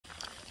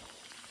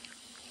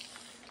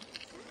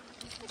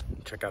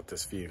check out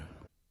this view.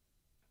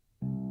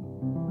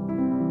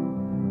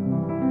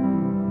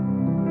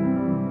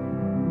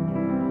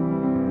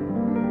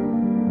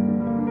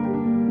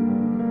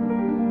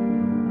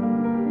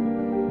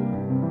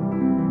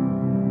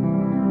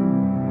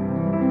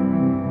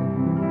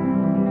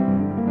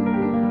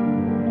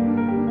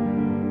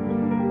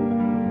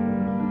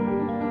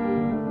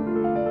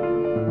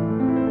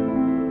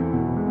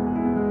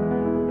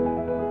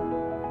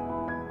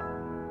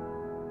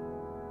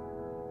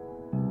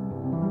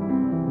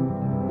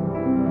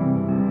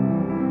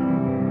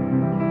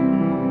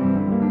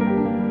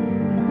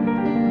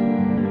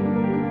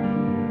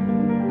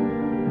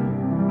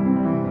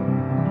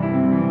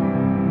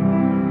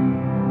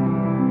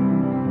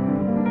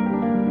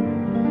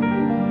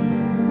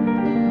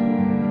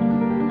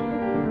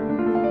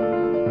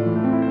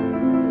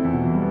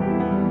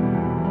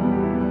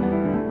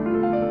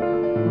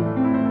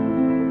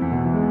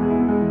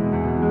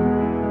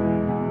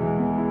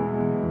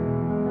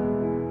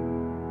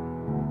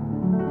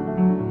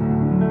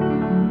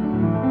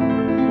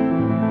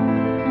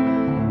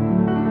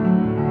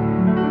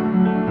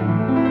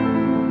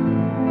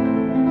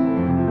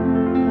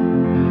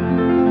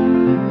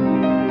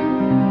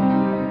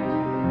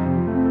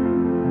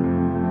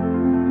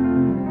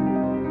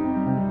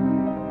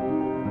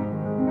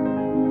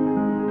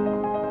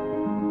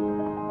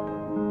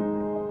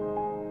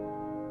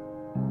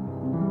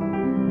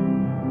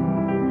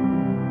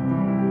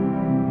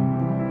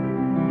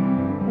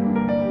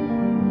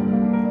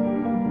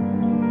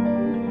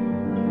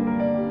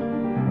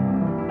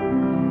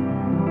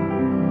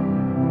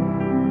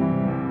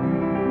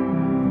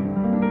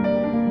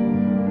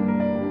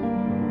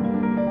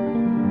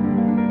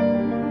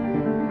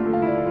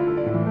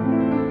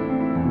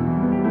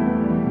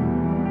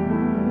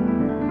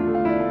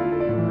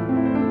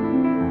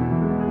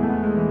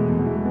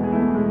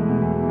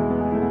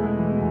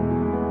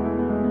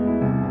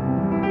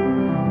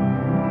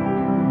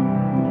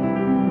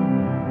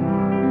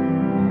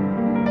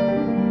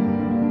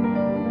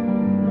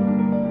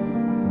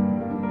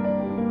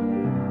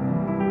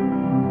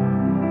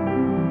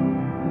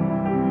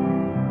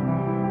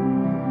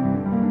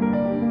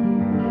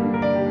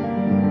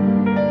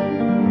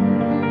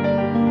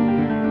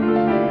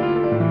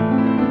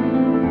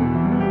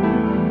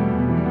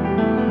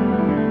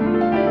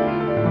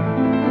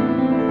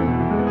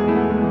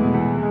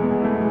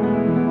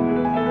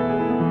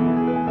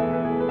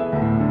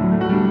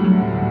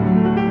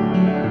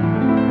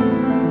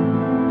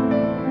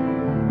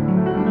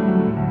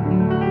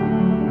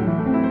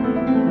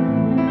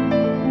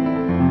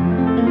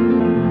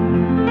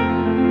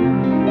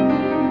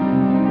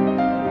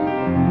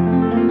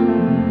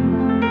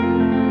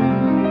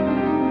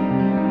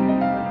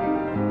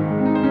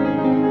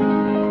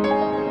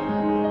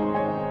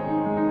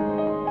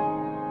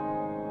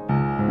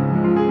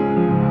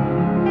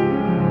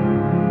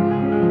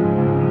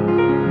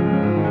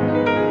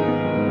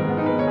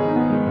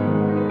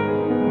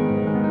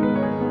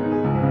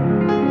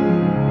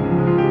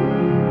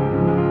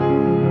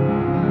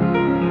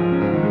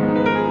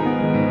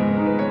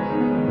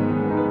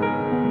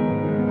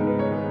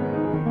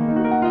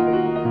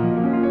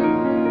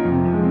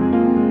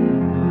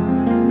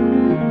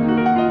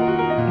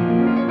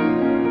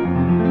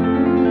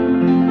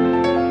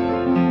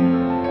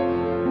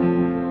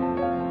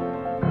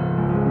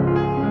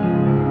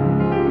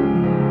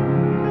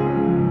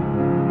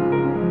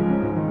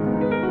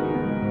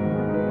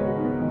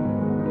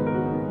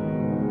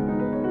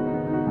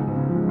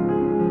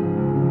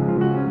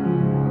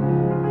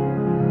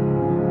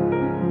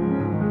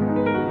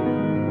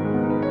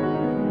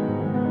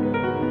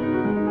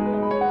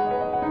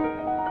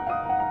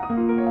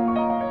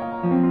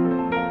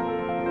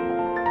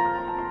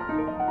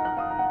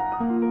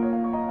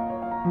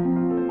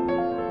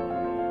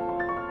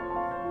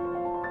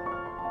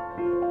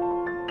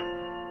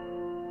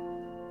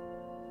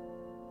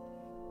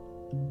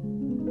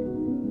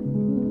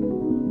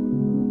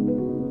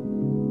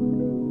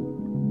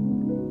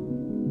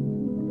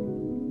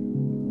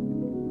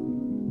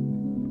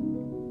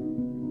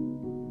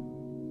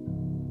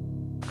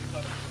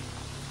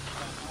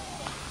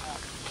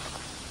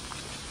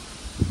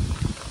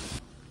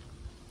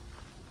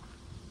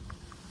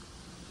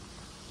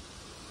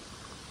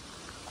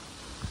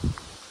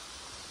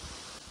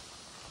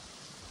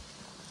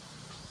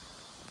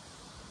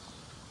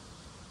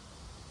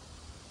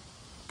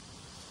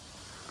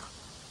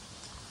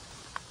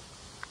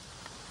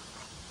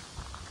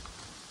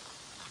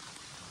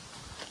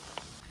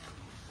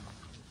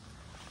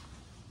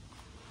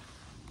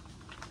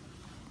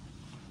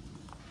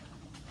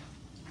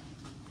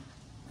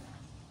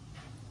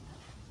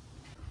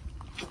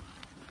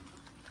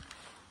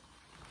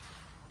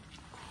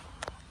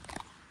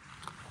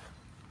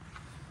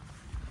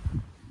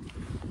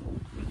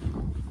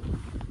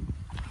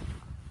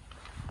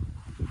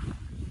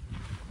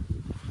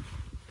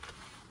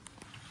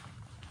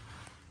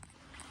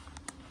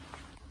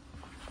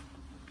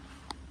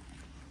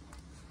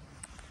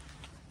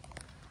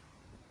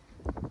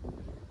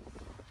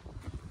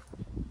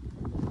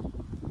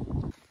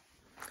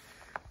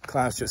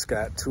 class just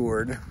got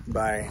toured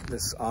by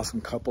this awesome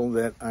couple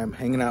that I'm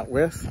hanging out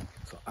with.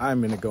 So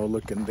I'm gonna go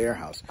look in their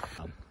house.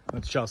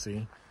 That's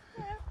Chelsea.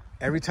 Yeah.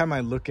 Every time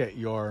I look at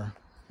your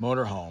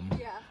motorhome,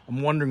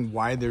 I'm wondering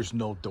why there's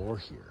no door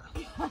here.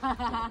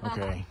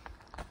 Okay.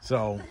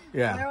 So,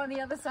 yeah. We're on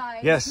the other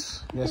side.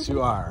 Yes, yes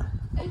you are.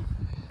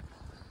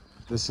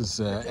 This is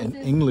an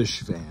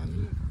English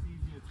van.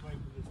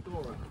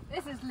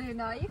 This is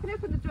Luna. You can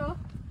open the door.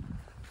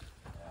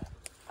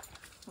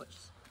 Watch.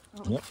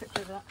 Oh, Yep. trip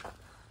over that.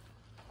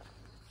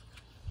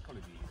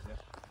 Probably be easier.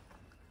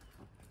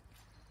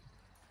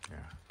 Yeah,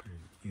 pretty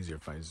easier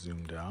if I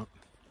zoomed out.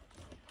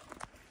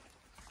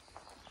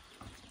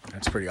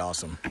 That's pretty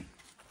awesome.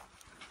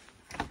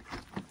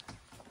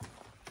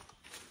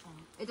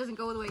 It doesn't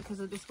go all the way because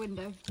of this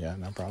window. Yeah,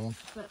 no problem.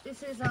 But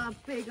this is our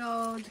big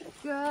old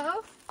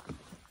girl.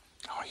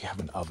 Oh, you have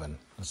an oven.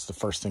 That's the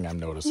first thing I'm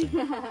noticing.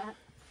 God,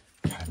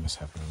 I miss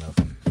having an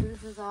oven.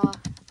 This is our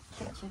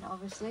kitchen,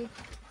 obviously.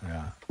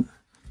 Yeah.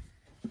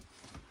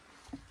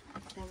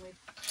 Then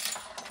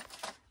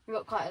we've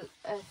got quite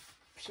a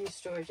few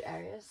storage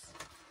areas.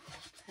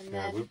 And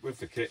Yeah, then with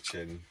the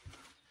kitchen,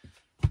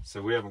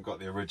 so we haven't got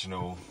the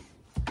original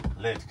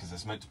lid because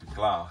it's meant to be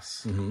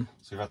glass. Mm-hmm.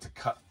 So we've had to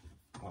cut,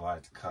 well, I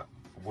had to cut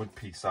a wood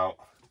piece out,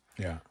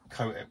 Yeah.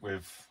 coat it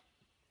with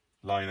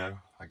lino,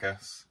 I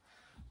guess,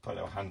 put a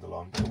little handle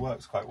on. It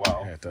works quite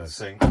well. Yeah, it does.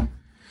 Sink.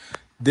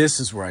 This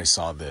is where I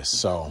saw this.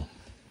 So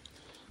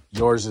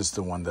yours is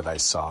the one that I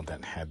saw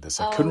that had this.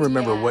 I Oh, couldn't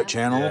remember yeah. what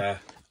channel. Yeah,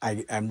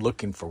 I'm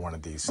looking for one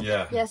of these.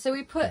 yeah. yeah, so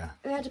we Yeah.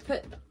 had to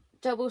put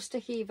double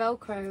sticky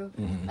Velcro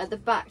at the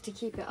back to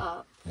keep it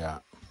up. Yeah.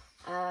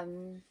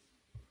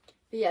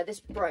 But yeah, this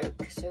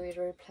broke, so we'd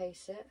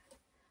replace it.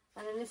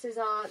 And then this is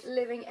our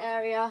living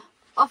area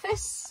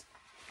office.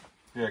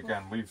 Yeah,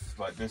 again, we've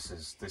like this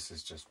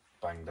is just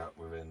banged up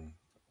within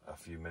a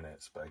few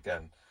minutes. But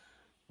again,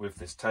 with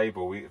this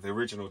table, the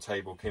original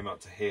table came up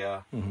to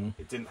here. Mm-hmm.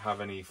 It didn't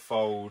have any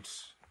fold.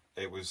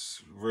 It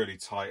was really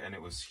tight and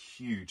it was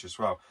huge as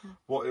well.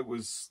 What it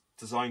was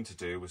designed to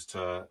do was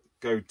to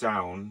go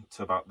down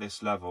to about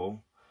this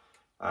level.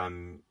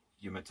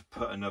 You're meant to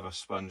put another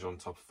sponge on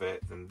top of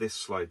it. Then this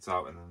slides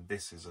out, and then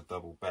this is a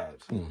double bed.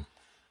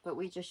 But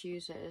we just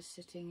use it as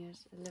sitting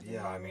as a living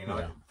Yeah, I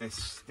area. mean,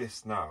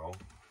 this now,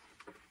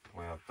 the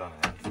way I've done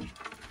it.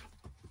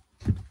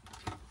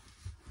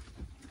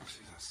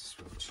 Actually, that's the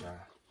swivel chair.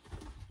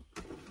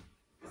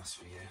 That's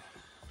for you.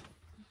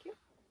 Thank you.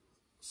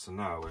 So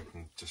now we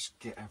can just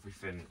get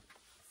everything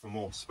for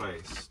more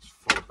space. Just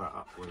fold that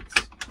upwards,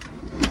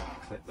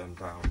 clip them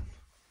down.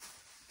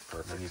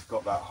 And then you've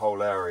got that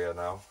whole area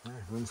now. Yeah,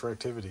 room for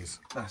activities.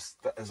 That's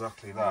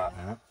exactly that.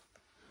 Yeah.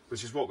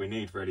 Which is what we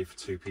need really for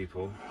two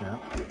people. Yeah.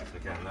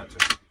 Again, that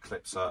just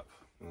clips up.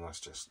 And that's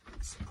just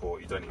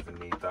support. You don't even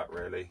need that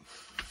really.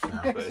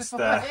 Yeah. But it's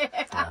there.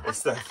 Yeah.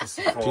 It's there for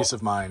support. Peace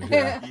of mind.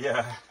 Yeah.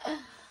 Yeah.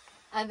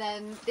 And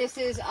then this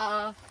is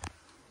our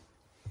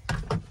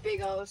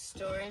big old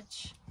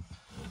storage.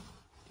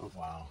 Oh,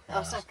 wow.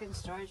 Our second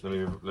storage. Let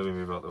me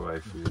move out the way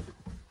for you.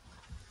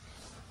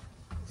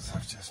 So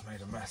I've just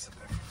made a mess of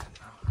everything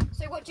now.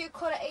 So what do you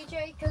call it,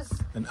 AJ? Because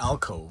An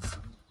alcove.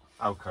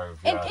 Alcove,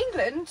 in yeah.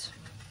 England,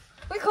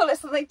 we call it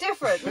something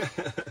different.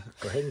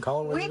 Go ahead and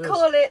call it what We it is.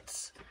 call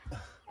it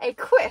a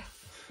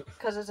quiff,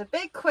 because there's a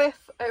big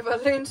quiff over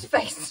Loon's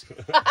face.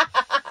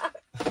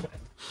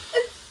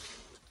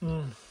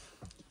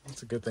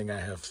 It's a good thing I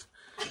have.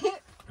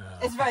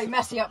 It's very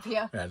messy up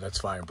here. Yeah, that's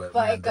fine. But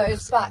But man, it goes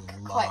there's back a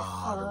quite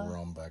lot far. of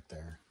room back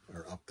there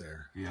or up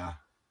there. Yeah.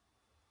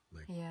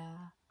 Yeah.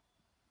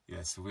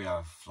 Yeah, so we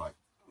have like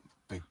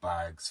big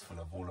bags full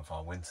of all of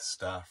our winter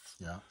stuff.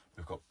 Yeah.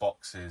 We've got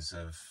boxes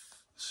of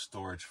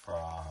storage for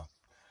our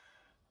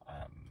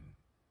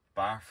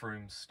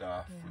bathroom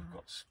stuff. Yeah. We've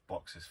got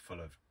boxes full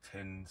of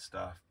tin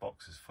stuff,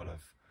 boxes full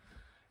of...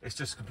 It's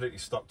just completely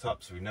stocked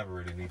up, so we never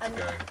really need to And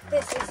go.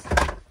 this is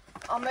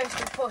our most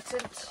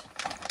important.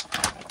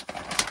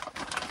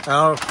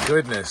 Oh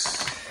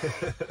goodness!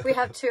 We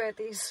have two of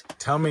these.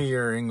 Tell me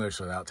your English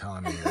without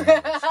telling me your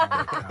English.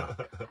 Holy cow.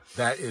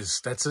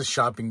 That's a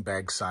shopping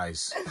bag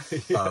size.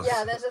 Of,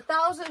 Yeah, there's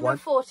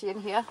 1,040 in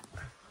here.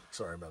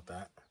 Sorry about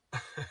that.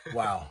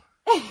 Wow.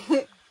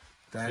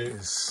 That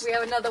is. We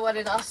have another one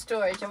in our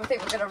storage, and we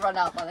think we're going to run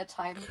out by the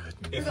time.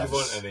 If you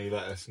want any,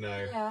 let us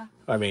know. Yeah.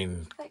 I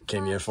mean,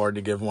 can you afford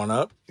to give one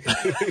up?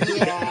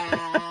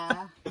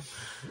 Yeah.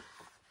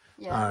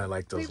 Yeah. I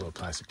like those little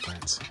plastic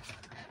plants.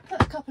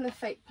 Put a couple of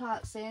fake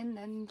plants in,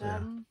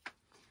 and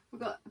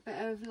we've got a bit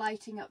of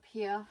lighting up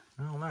here.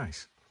 Oh,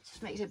 nice.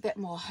 Just makes it a bit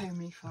more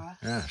homely for us.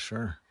 Yeah,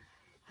 sure.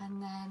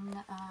 And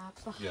then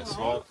behind, Yeah,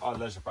 so our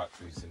leisure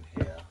battery's in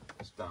here.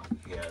 It's down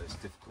here. It's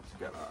difficult to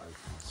get that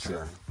open.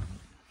 Sure.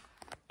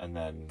 And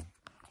then...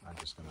 I'm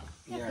just gonna.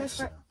 Yeah, go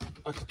for it.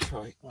 I could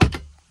try. Oh,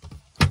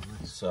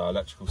 nice. So our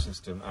electrical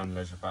system and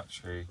leisure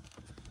battery,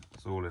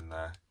 it's all in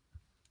there.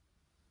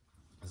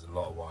 There's a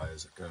lot of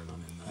wires going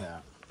on in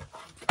there.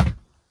 Yeah.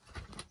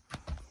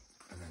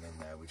 And then in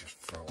there we just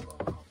throw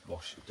all our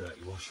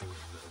dirty washing,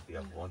 and the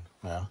other one.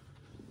 Yeah.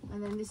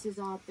 And then this is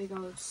our big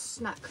old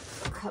snack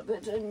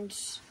cupboard and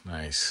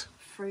Nice.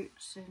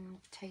 fruits and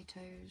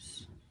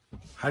potatoes.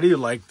 How do you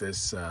like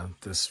this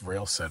this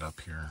rail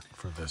setup here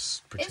for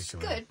this It's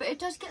particular? good, but it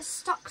does get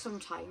stuck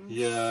sometimes.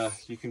 Yeah,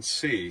 you can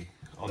see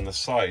on the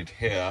side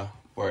here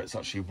where it's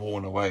actually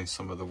worn away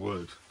some of the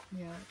wood.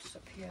 Yeah, just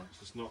up here.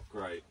 It's not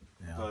great,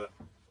 Yeah. but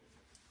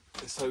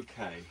it's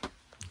okay.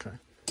 Okay.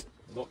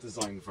 Not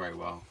designed very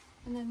well.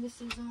 And then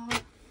this is our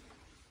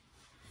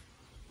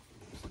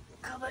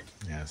cupboard.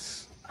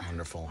 Yes.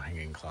 Wonderful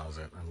hanging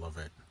closet. I love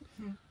it.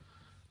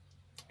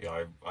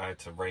 Yeah, I had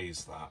to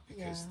raise that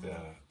because the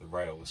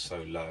rail was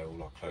so low,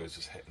 all our clothes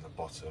was hitting the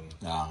bottom.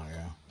 Oh,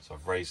 yeah. So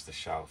I've raised the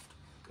shelf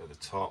at the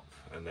top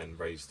and then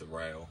raised the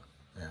rail,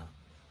 Yeah.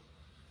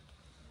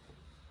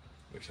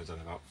 which I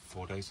done about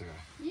 4 days ago.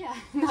 Yeah.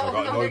 So I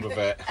got annoyed with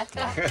it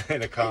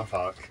in a car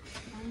park.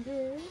 And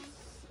this,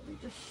 let me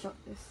just shut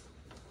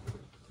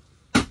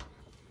this,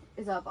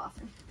 is our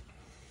bathroom.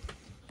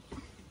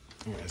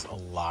 There's a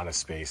lot of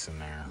space in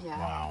there. Yeah.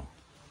 Wow.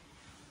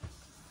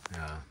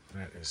 Yeah,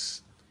 that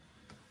is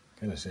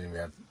kind of shame. We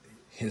have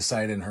his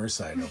side and her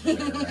side over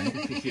there,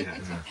 right? Yeah,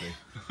 exactly.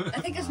 I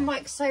think as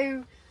Mike's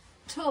so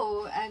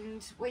tall,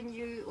 and when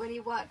he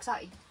works out,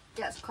 he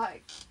gets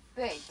quite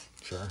big,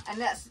 Sure. and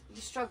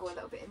you struggle a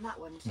little bit in that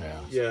one too.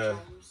 Yeah. Yeah,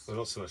 sometimes. well,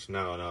 not so much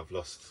now, and I've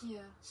lost Yeah.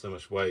 so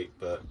much weight,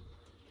 but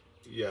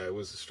yeah, it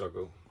was a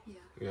struggle. Yeah.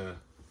 Yeah.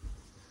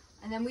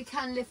 And then we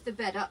can lift the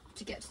bed up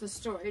to get to the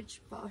storage,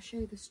 but I'll show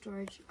you the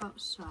storage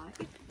outside.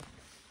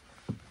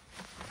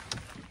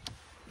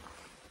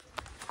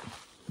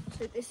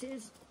 So this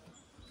is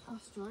our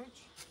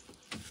storage.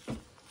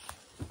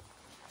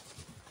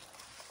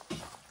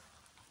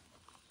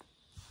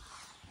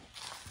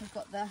 We've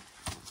got the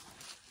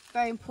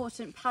very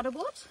important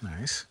paddleboard,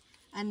 Nice.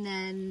 and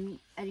then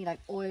any like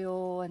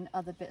oil and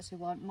other bits we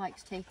want.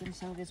 Mike's taken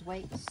some of his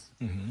weights,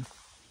 Mm-hmm.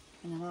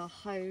 and then our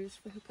hose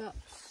for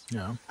hookups.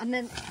 Yeah. And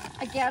then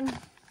again,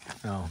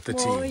 Oh, the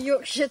more tea.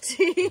 Yorkshire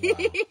tea.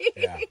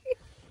 Wow.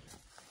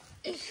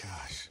 Yeah.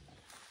 Gosh.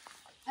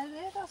 And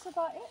then that's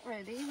about it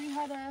really. We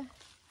had the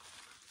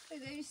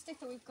only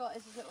sticker we've got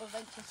is a little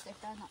adventure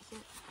sticker, and that's it.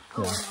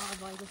 Oh, Yeah.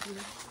 and our rider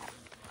feeling.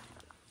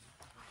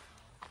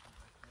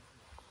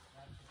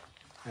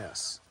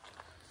 Yes.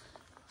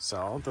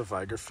 So the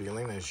Viger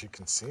feeling, as you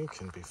can see,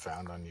 can be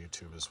found on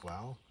YouTube as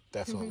well.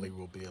 Definitely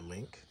will be a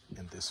link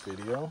in this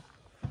video.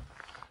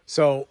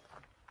 So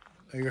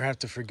you have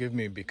to forgive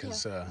me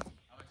because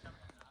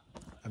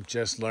I'm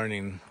just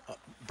learning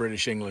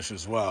British English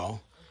as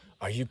well.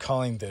 Are you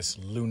calling this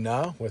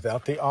Luna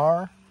without the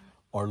R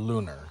or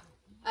lunar?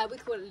 We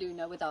call it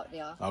Luna without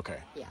the R. Okay.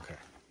 Yeah. Okay.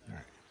 All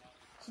right.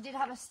 She did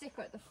have a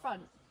sticker at the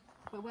front,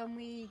 but when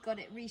we got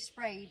it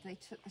resprayed, they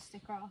took the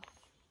sticker off.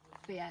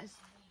 But yeah,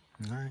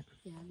 All right.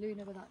 yeah,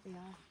 Luna without the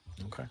R.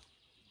 Okay.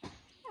 Yeah,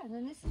 and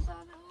then this is our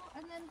little,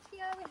 and then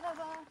here we have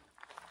our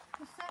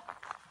cassette.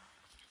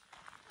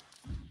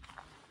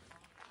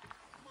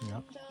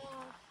 Yep. And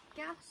our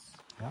gas.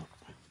 Yeah.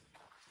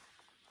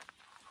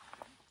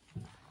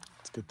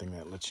 It's a good thing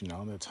that lets you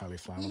know that's highly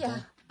flammable. Yeah,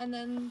 and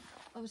then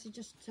obviously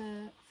just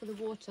for the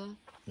water.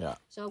 Yeah.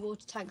 So our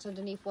water tank's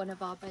underneath one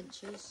of our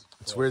benches.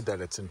 It's weird that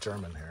it's in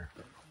German here.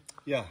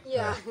 Yeah.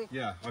 Yeah.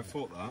 Yeah, I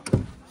thought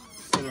that.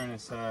 Considering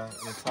it's an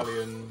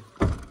Italian.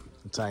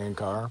 Italian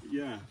car.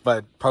 Yeah.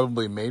 But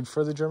probably made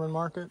for the German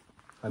market?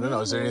 I don't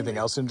know. Is there anything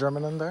else in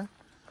German in there?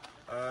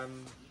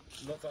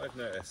 Not that I've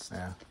noticed.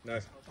 Yeah. No.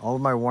 All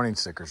of my warning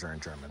stickers are in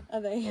German.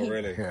 Are they? Oh,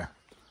 really? Yeah.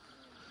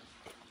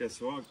 Yeah,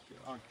 so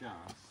our gas,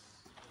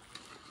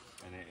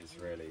 and it is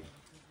really,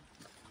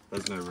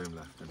 there's no room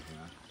left in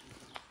here.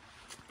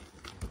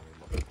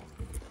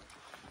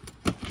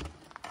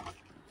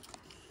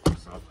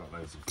 So I've got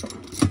loads of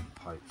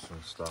pipes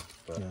and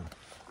stuff, but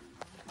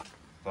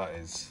that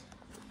is,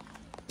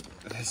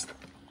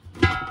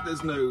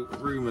 there's no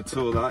room at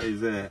all, that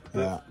is it.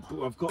 But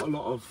I've got a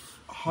lot of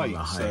height,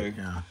 so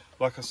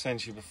like I was saying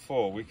to you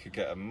before, we could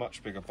get a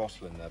much bigger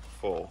bottle in there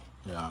before.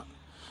 Yeah.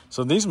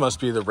 So these must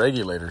be the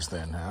regulators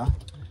then, huh?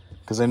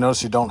 Because I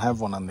notice you don't have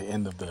one on the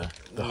end of the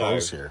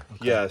hose here.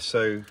 Okay. Yeah,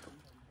 so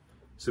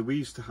we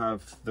used to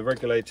have the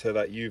regulator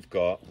that you've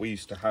got, we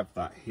used to have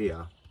that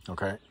here.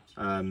 Okay.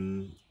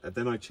 And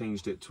then I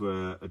changed it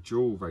to a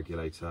dual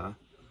regulator.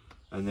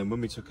 And then when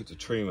we took it to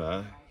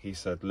Truma, he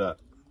said, look,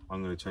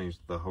 I'm going to change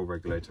the whole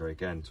regulator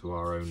again to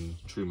our own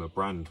Truma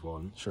brand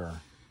one. Sure.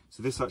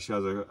 So this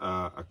actually has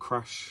a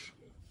crash,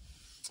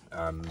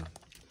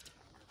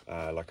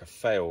 like a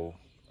fail.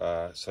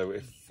 So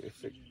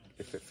if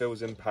it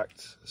feels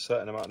impact, a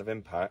certain amount of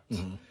impact,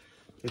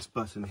 this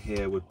button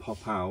here would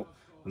pop out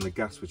and the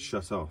gas would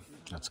shut off.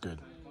 That's good.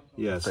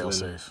 Yeah, Fail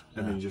so then, safe.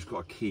 And then you just got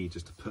a key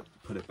just to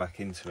put it back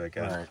into it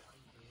again.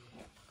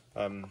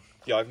 Right.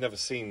 Yeah, I've never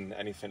seen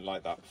anything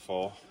like that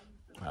before.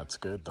 That's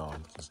good though.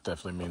 This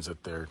definitely means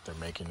that they're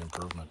making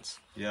improvements.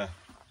 Yeah.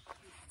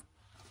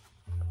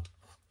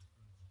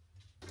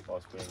 If I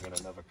was being in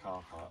another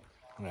car park.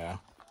 Yeah.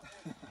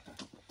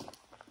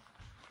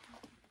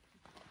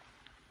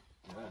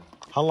 Yeah.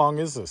 How long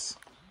is this?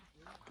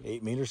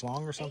 8 meters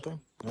long or something?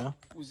 Yeah.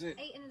 Was it?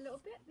 8 and a little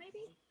bit,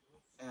 maybe?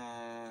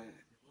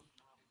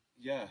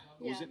 Yeah.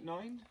 Was Yeah. it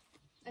 9?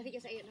 I think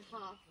it's 8 and a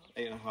half.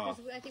 8 and a half.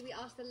 I think we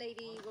asked the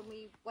lady when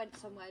we went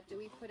somewhere, do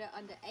we put it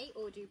under 8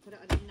 or do you put it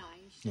under 9?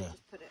 She said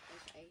just put it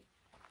as 8.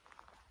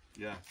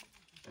 Yeah.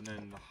 And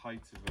then the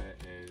height of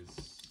it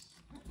is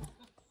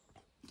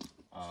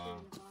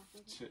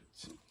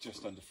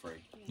just under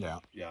 3. Yeah.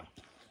 Yeah.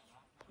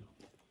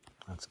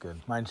 That's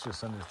good. Mine's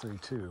just under 3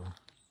 too,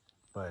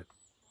 but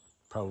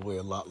probably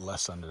a lot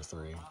less under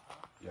 3.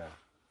 Yeah.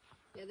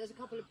 Yeah, there's a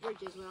couple of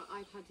bridges where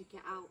I've had to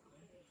get out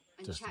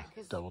and Just check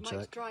because double Mike's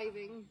check.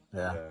 driving.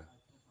 Yeah. Yeah.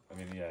 I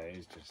mean, yeah, it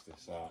is just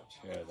this arch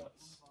here.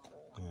 That's.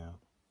 Yeah.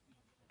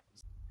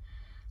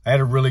 I had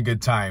a really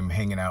good time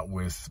hanging out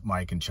with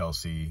Mike and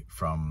Chelsea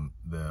from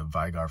the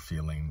Vigar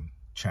Feeling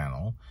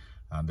channel.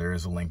 There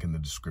is a link in the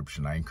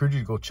description. I encourage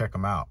you to go check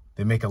them out.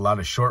 They make a lot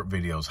of short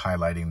videos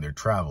highlighting their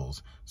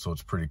travels, so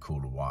it's pretty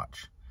cool to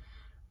watch.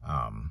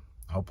 I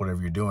hope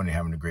whatever you're doing, you're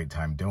having a great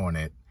time doing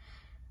it.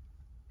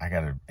 I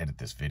gotta edit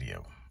this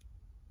video.